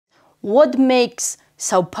what makes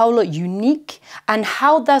Sao Paulo unique, and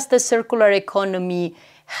how does the circular economy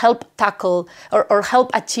help tackle or help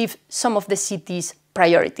achieve some of the city's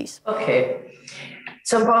priorities? Okay.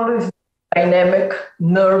 São Paulo is a dynamic,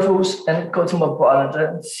 nervous, and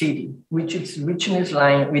cosmopolitan city, which its richness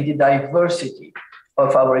lies with the diversity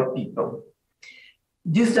of our people.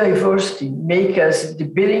 This diversity makes us the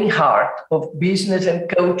beating heart of business and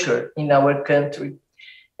culture in our country.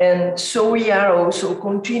 And so we are also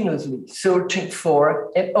continuously searching for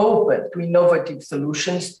and open to innovative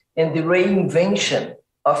solutions and the reinvention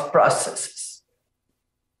of processes.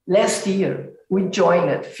 Last year, we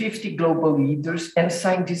joined 50 global leaders and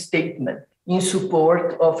signed a statement in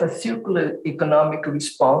support of a circular economic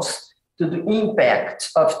response to the impact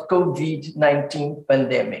of COVID-19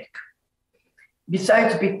 pandemic.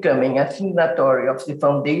 Besides becoming a signatory of the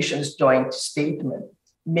Foundation's joint statement,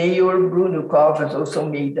 Mayor Bruno Covas also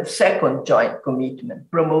made a second joint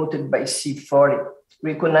commitment promoted by C40,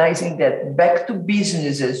 recognizing that back to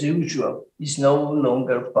business as usual is no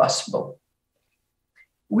longer possible.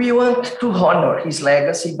 We want to honor his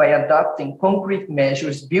legacy by adopting concrete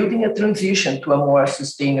measures, building a transition to a more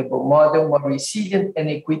sustainable model, more resilient and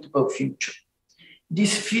equitable future. The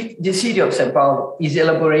city of São Paulo is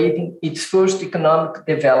elaborating its first economic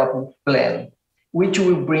development plan, which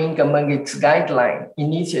will bring among its guideline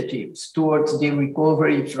initiatives towards the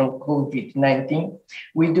recovery from COVID-19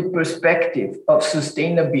 with the perspective of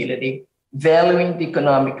sustainability, valuing the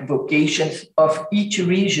economic vocations of each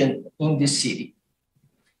region in the city.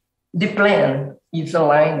 The plan is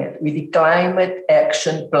aligned with the Climate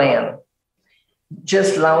Action Plan,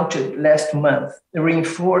 just launched last month,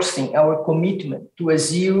 reinforcing our commitment to a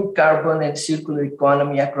zero carbon and circular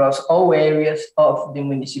economy across all areas of the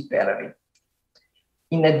municipality.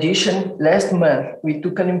 In addition, last month, we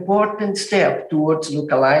took an important step towards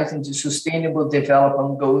localizing the sustainable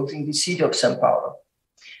development goals in the city of São Paulo.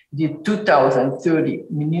 The 2030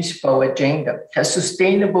 Municipal Agenda has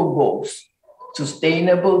sustainable goals,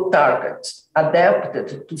 sustainable targets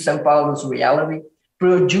adapted to São Paulo's reality,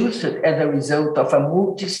 produced as a result of a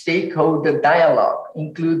multi-stakeholder dialogue,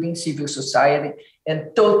 including civil society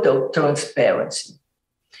and total transparency.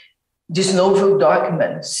 This novel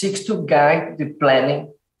document seeks to guide the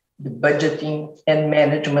planning, the budgeting, and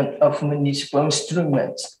management of municipal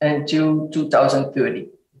instruments until 2030,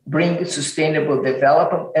 bringing sustainable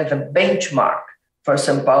development as a benchmark for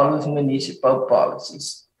São Paulo's municipal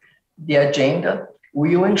policies. The agenda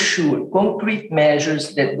will ensure concrete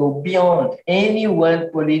measures that go beyond any one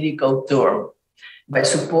political term by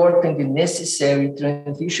supporting the necessary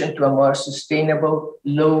transition to a more sustainable,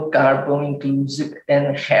 low-carbon, inclusive,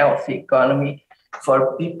 and healthy economy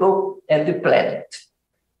for people and the planet.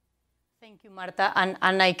 Thank you, Marta. And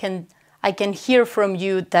I can hear from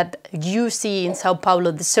you that you see in Sao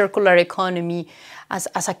Paulo the circular economy as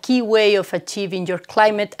a key way of achieving your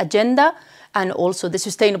climate agenda and also the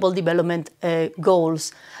sustainable development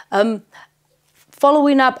goals.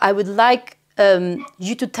 Following up, I would like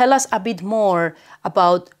you to tell us a bit more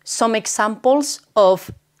about some examples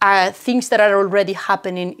of things that are already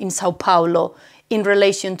happening in Sao Paulo in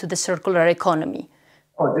relation to the circular economy.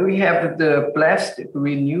 Oh, we have the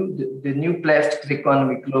the new Plastics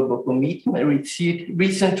Economy Global Commitment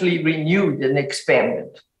recently renewed and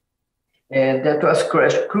expanded. And that was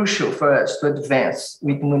crucial for us to advance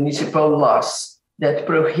with municipal laws that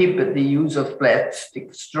prohibit the use of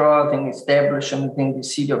plastic straws in establishments in the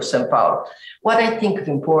city of São Paulo. What I think is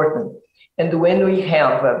important, and when we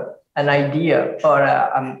have an idea or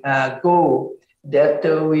a goal that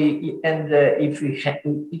if we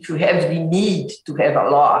have the need to have a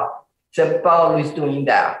law, São Paulo is doing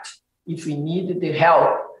that. If we need the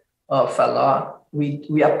help of a law,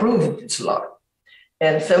 we approve this law.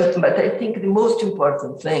 But I think the most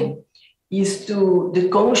important thing is the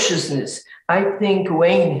consciousness. I think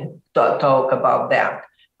Wayne talk about that,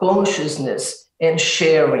 consciousness and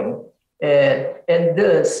sharing. And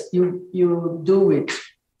thus you do it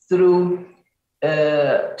through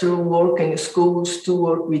work in schools, to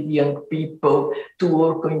work with young people, to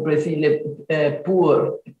work in Brazil,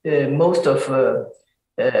 poor. Most of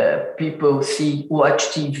people watch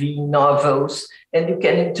TV, novels, and you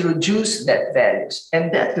can introduce that values.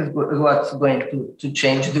 And that is what's going to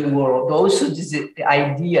change the world. Also, this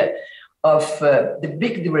idea of the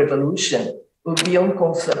big revolution will be on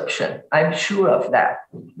consumption. I'm sure of that.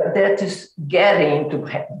 But that is getting into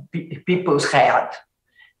people's head.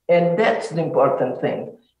 And that's the important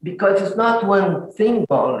thing, because it's not one thing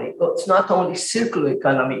only. It's not only circular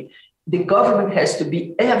economy. The government has to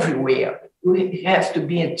be everywhere. It has to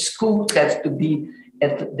be at school, has to be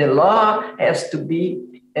at the law, has to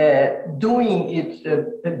be doing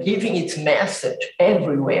it, giving its message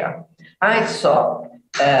everywhere. I saw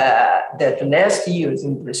that last years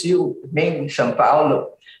in Brazil, mainly São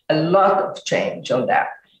Paulo, a lot of change on that.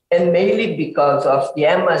 And mainly because of the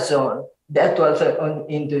Amazon that was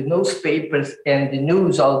in the newspapers and the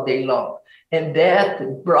news all day long. And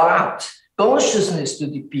that brought consciousness to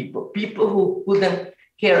the people who couldn't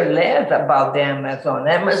care less about the Amazon.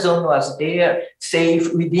 Amazon was there,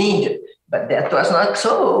 safe within it, but that was not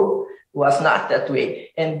so, was not that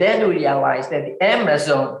way. And then we realized that the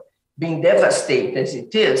Amazon, being devastated as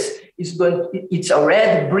it is it's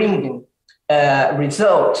already bringing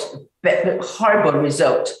results, horrible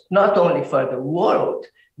results, not only for the world,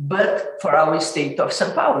 but for our state of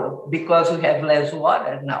São Paulo, because we have less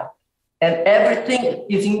water now. And everything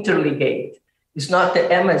is interlinked. It's not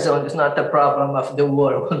the Amazon, it's not a problem of the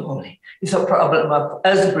world only. It's a problem of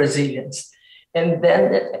us Brazilians. And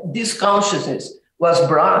then this consciousness was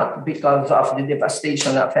brought because of the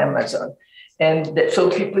devastation of Amazon. And so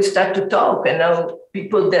people start to talk, and now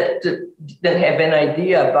people that didn't have an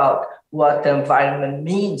idea about what the environment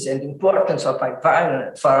means and the importance of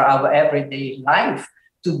environment for our everyday life.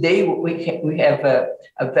 Today, we have a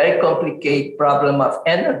very complicated problem of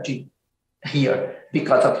energy here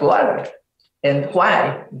because of water. And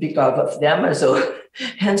why? Because of the Amazon.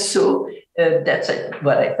 And so that's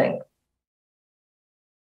what I think.